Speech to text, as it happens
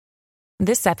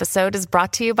This episode is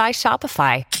brought to you by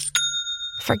Shopify.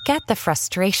 Forget the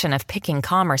frustration of picking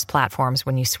commerce platforms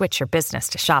when you switch your business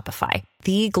to Shopify,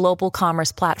 the global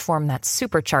commerce platform that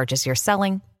supercharges your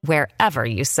selling wherever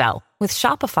you sell. With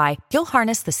Shopify, you'll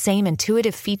harness the same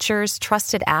intuitive features,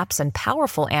 trusted apps, and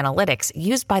powerful analytics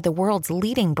used by the world's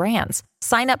leading brands.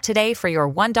 Sign up today for your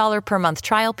 $1 per month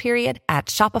trial period at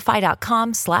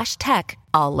shopify.com/tech,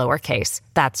 all lowercase.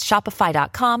 That's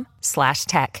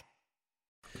shopify.com/tech.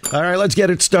 All right, let's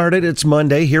get it started. It's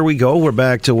Monday. Here we go. We're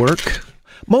back to work.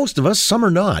 Most of us, some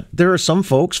are not. There are some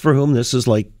folks for whom this is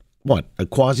like, what, a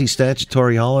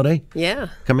quasi-statutory holiday? Yeah.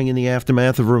 Coming in the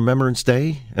aftermath of Remembrance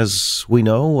Day, as we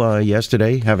know,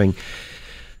 yesterday, having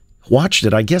watched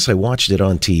it. I guess I watched it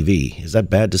on TV. Is that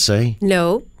bad to say?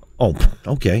 No. Oh,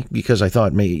 okay. Because I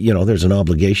thought, there's an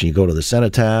obligation. You go to the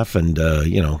cenotaph and,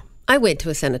 I went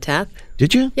to a cenotaph.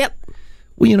 Did you? Yep.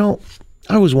 Well,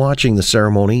 I was watching the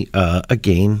ceremony,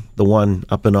 again, the one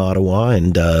up in Ottawa,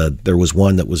 and there was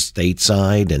one that was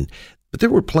stateside, but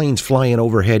there were planes flying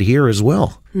overhead here as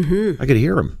well. Mm-hmm. I could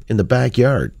hear them in the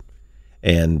backyard.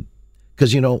 And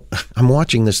because, I'm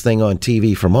watching this thing on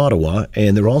TV from Ottawa,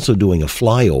 and they're also doing a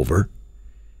flyover.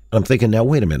 I'm thinking, now,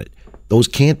 wait a minute. Those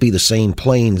can't be the same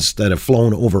planes that have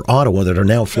flown over Ottawa that are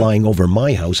now flying over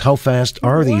my house. How fast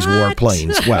are these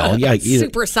warplanes? Well, yeah.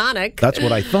 Supersonic. That's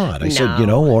what I thought. I said,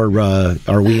 or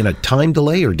are we in a time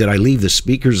delay, or did I leave the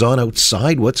speakers on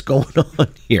outside? What's going on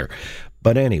here?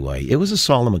 But anyway, it was a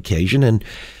solemn occasion, and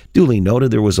duly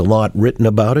noted there was a lot written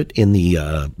about it in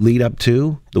the lead up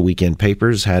to. The weekend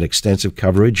papers had extensive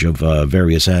coverage of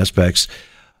various aspects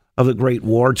of the Great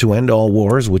War to end all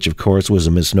wars, which, of course, was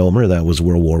a misnomer. That was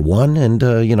World War I, and,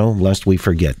 lest we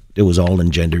forget, it was all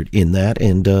engendered in that,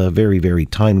 and a very, very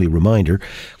timely reminder.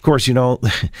 Of course,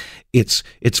 it's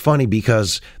funny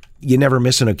because you never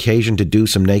miss an occasion to do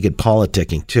some naked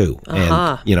politicking, too.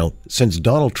 Uh-huh. And, since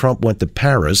Donald Trump went to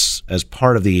Paris as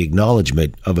part of the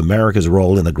acknowledgement of America's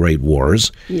role in the Great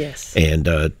Wars, yes, and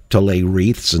to lay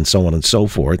wreaths and so on and so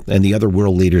forth, and the other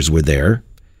world leaders were there,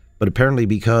 but apparently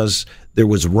because there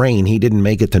was rain, he didn't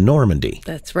make it to Normandy.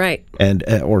 That's right. And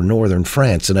or northern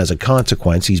France, and as a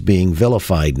consequence, he's being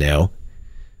vilified now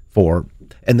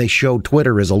and they showed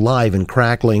Twitter as alive and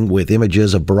crackling with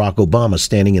images of Barack Obama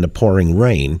standing in a pouring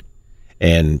rain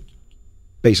and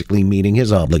basically meeting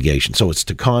his obligation. So it's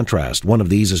to contrast. One of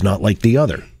these is not like the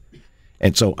other.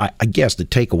 And so I guess the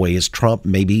takeaway is Trump,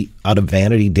 maybe out of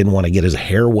vanity, didn't want to get his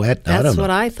hair wet. I don't know. That's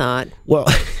what I thought. Well,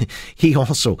 he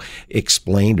also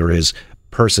explained, or his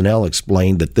personnel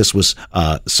explained, that this was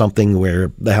something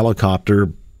where the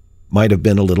helicopter might have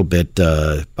been a little bit,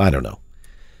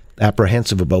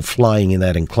 apprehensive about flying in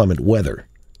that inclement weather.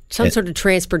 Some sort of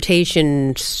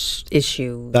transportation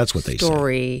issue. That's what they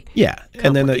said. Yeah.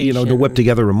 And then, to whip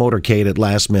together a motorcade at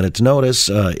last minute's notice,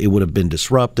 it would have been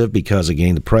disruptive because,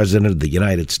 again, the president of the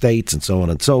United States and so on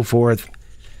and so forth.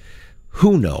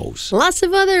 Who knows? Lots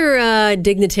of other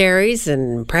dignitaries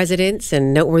and presidents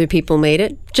and noteworthy people made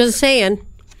it. Just saying.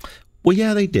 Well,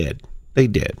 yeah, they did. They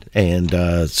did. And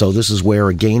so this is where,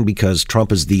 again, because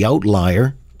Trump is the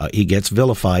outlier, he gets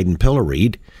vilified and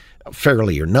pilloried.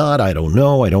 Fairly or not, I don't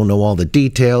know. I don't know all the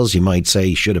details. You might say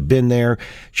he should have been there,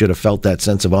 should have felt that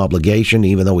sense of obligation,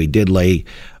 even though he did lay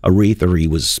a wreath, or he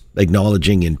was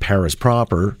acknowledging in Paris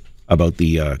proper about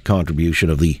the contribution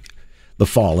of the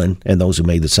fallen and those who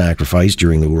made the sacrifice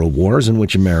during the world wars, in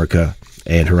which America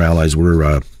and her allies were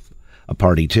a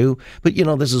party to. But,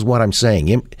 this is what I'm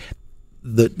saying.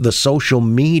 The social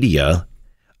media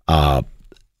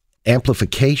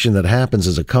amplification that happens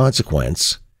as a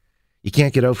consequence, you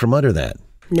can't get out from under that.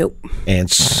 Nope. And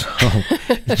so,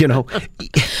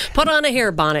 put on a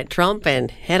hair bonnet, Trump,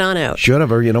 and head on out. Should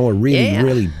have, or, a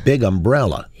really big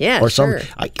umbrella. Yeah, or sure.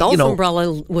 Golf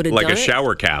umbrella would have done like a it.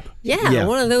 shower cap. Yeah,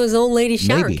 one of those old lady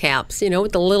shower caps,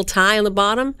 with the little tie on the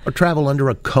bottom. Or travel under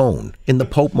a cone in the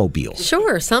Pope Mobile.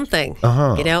 Sure, something.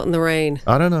 Get out in the rain.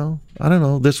 I don't know.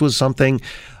 This was something,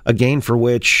 again, for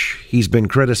which he's been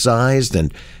criticized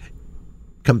and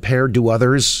compared to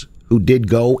others who did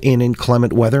go in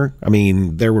inclement weather. I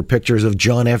mean, there were pictures of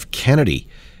John F. Kennedy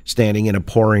standing in a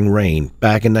pouring rain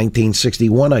back in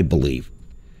 1961, I believe.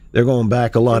 They're going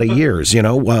back a lot of years,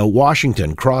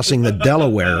 Washington crossing the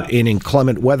Delaware in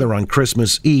inclement weather on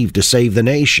Christmas Eve to save the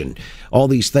nation. All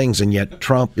these things, and yet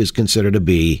Trump is considered to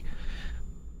be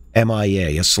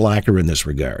MIA, a slacker in this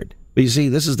regard. But you see,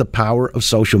 this is the power of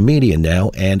social media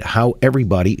now, and how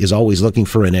everybody is always looking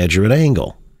for an edge or an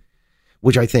angle,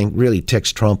 which I think really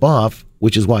ticks Trump off,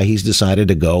 which is why he's decided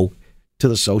to go to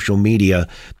the social media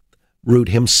route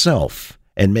himself.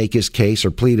 and make his case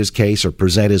or plead his case or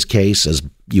present his case as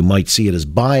you might see it as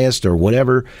biased or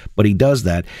whatever, but he does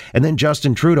that. And then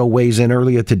Justin Trudeau weighs in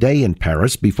earlier today in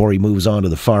Paris before he moves on to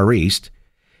the Far East.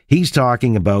 He's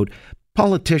talking about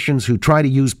politicians who try to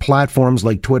use platforms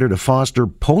like Twitter to foster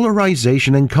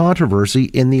polarization and controversy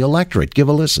in the electorate. Give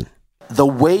a listen. The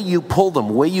way you pull them,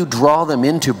 the way you draw them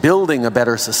into building a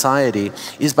better society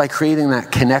is by creating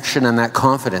that connection and that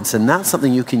confidence. And that's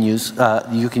something you can use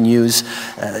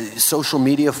social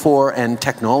media for and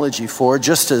technology for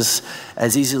just as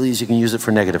easily as you can use it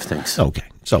for negative things. Okay,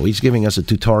 so he's giving us a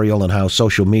tutorial on how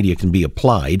social media can be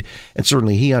applied, and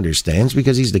certainly he understands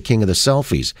because he's the king of the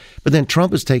selfies. But then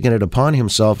Trump has taken it upon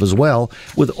himself as well,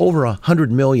 with over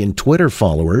 100 million Twitter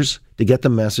followers, to get the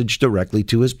message directly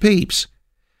to his peeps.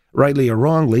 Rightly or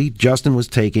wrongly, Justin was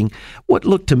taking what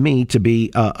looked to me to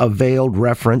be a veiled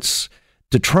reference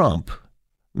to Trump.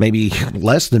 Maybe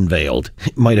less than veiled.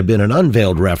 It might have been an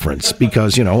unveiled reference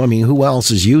because, who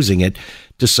else is using it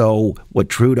to sow what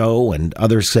Trudeau and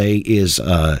others say is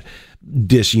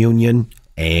disunion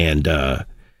and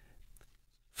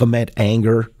foment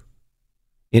anger,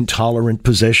 intolerant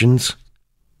positions?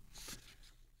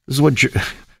 This is what...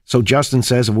 So Justin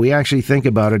says, if we actually think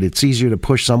about it, it's easier to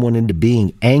push someone into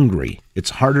being angry.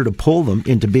 It's harder to pull them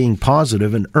into being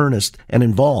positive and earnest and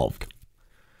involved.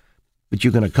 But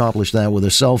you can accomplish that with a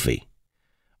selfie.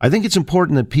 I think it's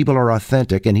important that people are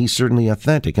authentic, and he's certainly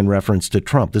authentic in reference to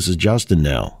Trump. This is Justin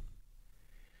now.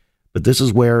 But this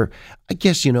is where, I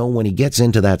guess, when he gets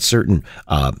into that certain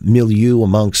milieu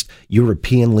amongst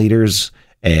European leaders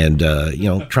and,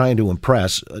 trying to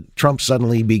impress, Trump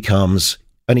suddenly becomes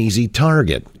an easy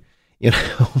target.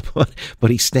 But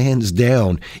he stands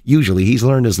down. Usually he's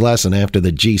learned his lesson after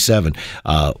the G7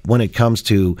 when it comes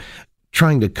to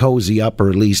trying to cozy up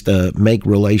or at least make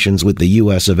relations with the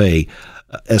U.S. of A.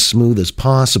 As smooth as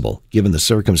possible, given the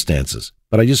circumstances.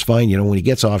 But I just find, when he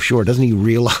gets offshore, doesn't he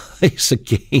realize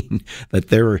again that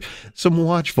there are some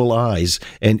watchful eyes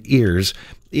and ears,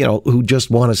 who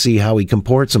just want to see how he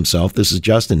comports himself? This is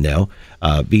Justin now,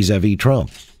 vis-a-vis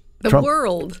Trump. Trump,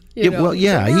 world, the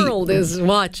world is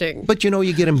watching. But,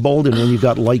 you get emboldened when you've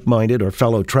got like-minded or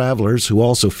fellow travelers who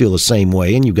also feel the same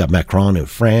way. And you've got Macron in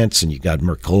France, and you've got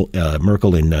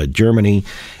Merkel in Germany,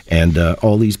 and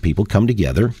all these people come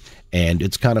together. And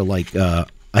it's kind of like a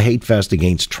hate fest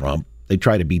against Trump. They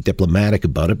try to be diplomatic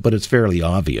about it, but it's fairly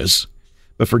obvious.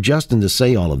 But for Justin to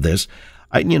say all of this,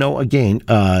 he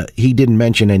didn't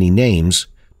mention any names.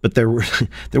 But there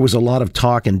was a lot of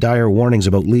talk and dire warnings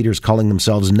about leaders calling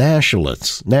themselves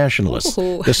nationalists.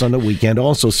 Ooh. This on the weekend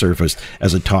also surfaced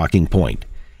as a talking point.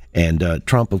 And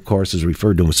Trump, of course, has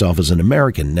referred to himself as an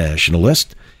American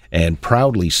nationalist, and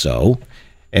proudly so.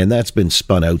 And that's been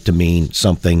spun out to mean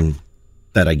something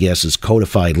that I guess is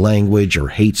codified language or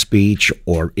hate speech,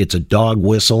 or it's a dog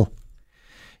whistle.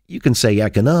 You can say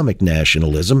economic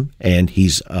nationalism, and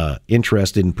he's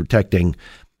interested in protecting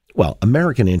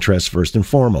American interests first and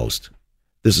foremost.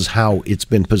 This is how it's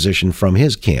been positioned from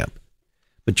his camp.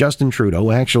 But Justin Trudeau,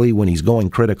 actually, when he's going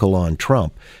critical on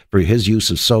Trump for his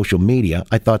use of social media,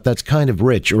 I thought that's kind of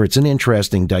rich, or it's an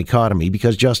interesting dichotomy,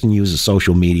 because Justin uses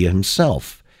social media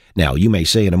himself. Now, you may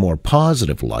say in a more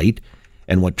positive light,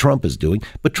 and what Trump is doing,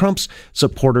 but Trump's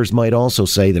supporters might also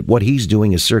say that what he's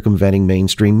doing is circumventing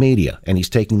mainstream media, and he's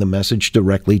taking the message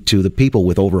directly to the people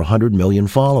with over 100 million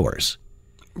followers.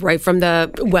 Right from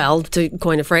to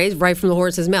coin a phrase, right from the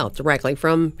horse's mouth, directly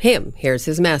from him. Here's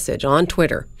his message on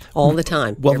Twitter all the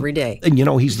time, every day. And,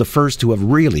 he's the first to have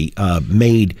really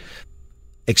made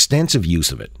extensive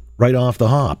use of it right off the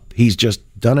hop. He's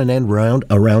just done an end round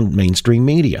around mainstream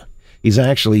media. He's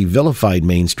actually vilified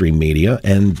mainstream media,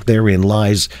 and therein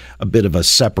lies a bit of a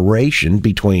separation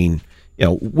between,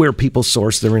 where people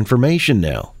source their information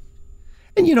now.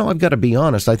 And, I've got to be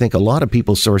honest, I think a lot of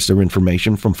people source their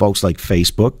information from folks like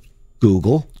Facebook,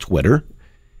 Google, Twitter.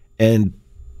 And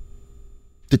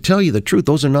to tell you the truth,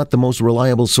 those are not the most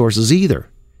reliable sources either,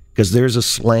 because there's a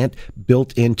slant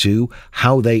built into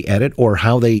how they edit or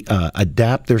how they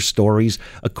adapt their stories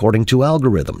according to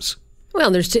algorithms. Well,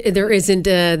 there isn't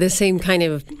the same kind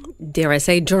of, dare I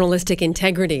say, journalistic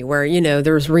integrity where,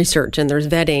 there's research and there's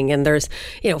vetting and there's,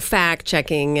 fact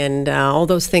checking and all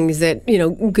those things that,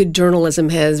 good journalism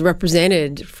has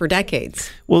represented for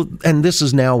decades. Well, and this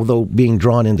is now, though, being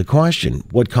drawn into question.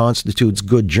 What constitutes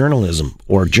good journalism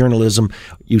or journalism?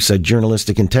 You said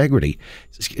journalistic integrity.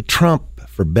 Trump,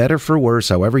 for better, for worse,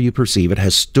 however you perceive it,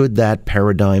 has stood that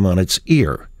paradigm on its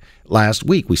ear. Last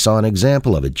week, we saw an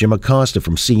example of it. Jim Acosta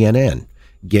from CNN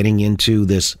getting into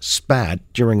this spat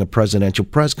during a presidential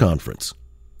press conference.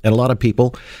 And a lot of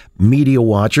people, media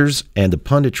watchers and the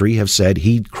punditry, have said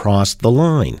he crossed the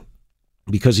line.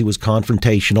 because he was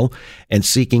confrontational and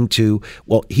seeking to,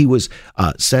 he was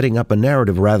setting up a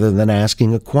narrative rather than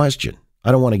asking a question.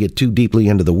 I don't want to get too deeply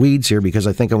into the weeds here because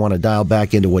I think I want to dial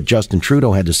back into what Justin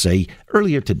Trudeau had to say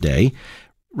earlier today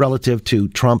relative to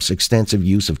Trump's extensive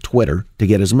use of Twitter to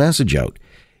get his message out.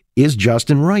 Is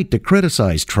Justin right to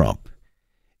criticize Trump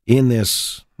in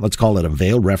this, let's call it a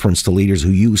veiled reference to leaders who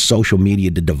use social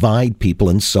media to divide people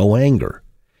and sow anger?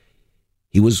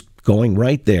 He was going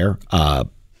right there,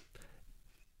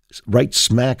 right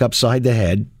smack upside the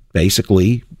head,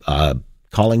 basically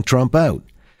calling Trump out.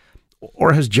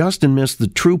 Or has Justin missed the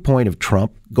true point of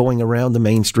Trump going around the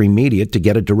mainstream media to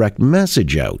get a direct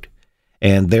message out?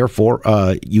 And therefore,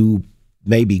 you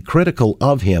may be critical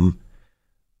of him,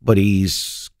 but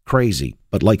he's crazy,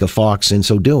 but like a fox in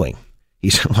so doing.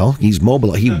 He's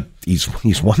mobile.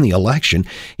 He's won the election.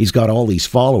 He's got all these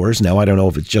followers. Now, I don't know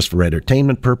if it's just for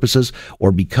entertainment purposes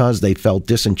or because they felt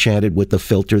disenchanted with the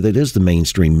filter that is the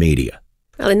mainstream media.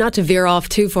 Well, and not to veer off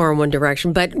too far in one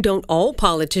direction, but don't all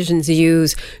politicians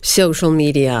use social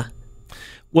media?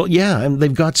 Well, yeah, and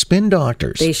they've got spin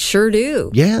doctors. They sure do.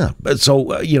 Yeah, but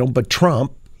so, but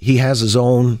Trump, he has his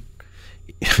own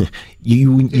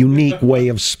unique way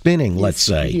of spinning, let's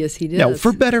say. Yes, he does. Now,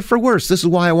 for better, for worse, this is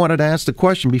why I wanted to ask the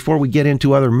question before we get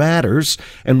into other matters,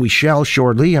 and we shall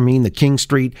shortly. I mean, the King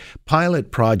Street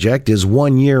pilot project is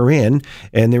 1 year in,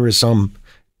 and there is some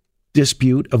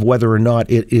dispute of whether or not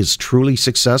it is truly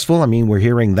successful. I mean, we're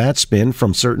hearing that spin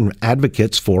from certain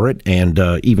advocates for it and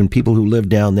even people who live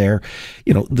down there.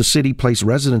 The City Place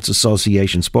Residents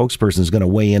Association spokesperson is going to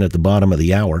weigh in at the bottom of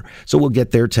the hour, so we'll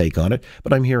get their take on it.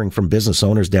 But I'm hearing from business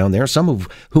owners down there, some of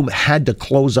whom had to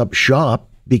close up shop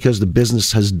because the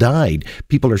business has died.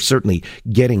 People are certainly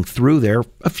getting through there.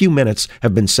 A few minutes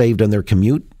have been saved on their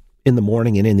commute in the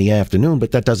morning and in the afternoon,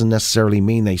 but that doesn't necessarily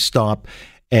mean they stop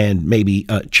and maybe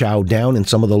chow down in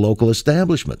some of the local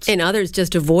establishments. And others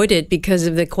just avoid it because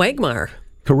of the quagmire.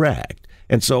 Correct.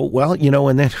 And so,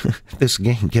 and then this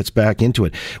again gets back into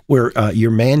it, where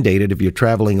you're mandated, if you're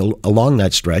traveling along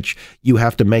that stretch, you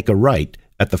have to make a right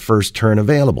at the first turn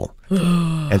available.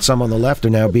 And some on the left are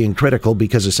now being critical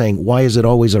because they're saying, why is it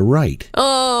always a right?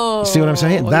 Oh, see what I'm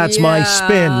saying? That's my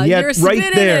spin. Yet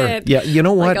right there. It. Yeah, you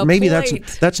know what? Like Maybe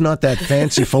that's not that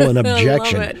fanciful an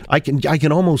objection. I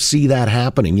can almost see that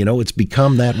happening. It's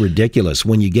become that ridiculous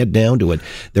when you get down to it.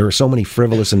 There are so many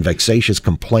frivolous and vexatious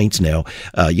complaints now.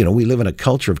 We live in a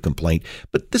culture of complaint.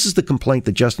 But this is the complaint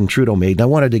that Justin Trudeau made, and I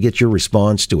wanted to get your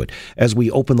response to it. As we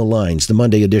open the lines, the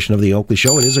Monday edition of the Oakley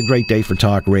Show, it is a great day for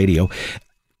talk radio.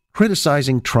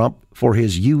 Criticizing Trump for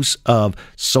his use of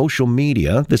social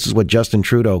media. This is what Justin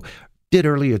Trudeau did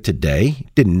earlier today.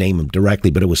 Didn't name him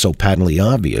directly, but it was so patently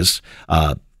obvious.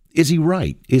 Is he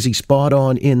right? Is he spot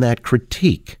on in that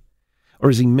critique? Or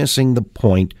is he missing the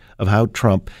point of how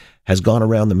Trump has gone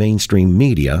around the mainstream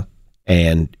media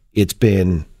and it's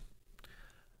been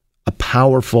a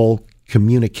powerful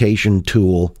communication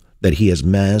tool that he has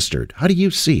mastered? How do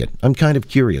you see it? I'm kind of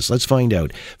curious. Let's find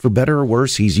out. For better or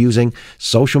worse, he's using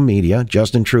social media.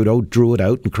 Justin Trudeau drew it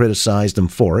out and criticized him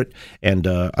for it, and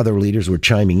other leaders were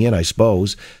chiming in, I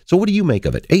suppose. So what do you make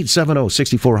of it?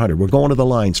 870-6400. We're going to the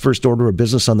lines. First order of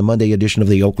business on the Monday edition of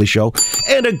the Oakley Show,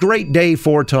 and a great day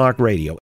for talk radio.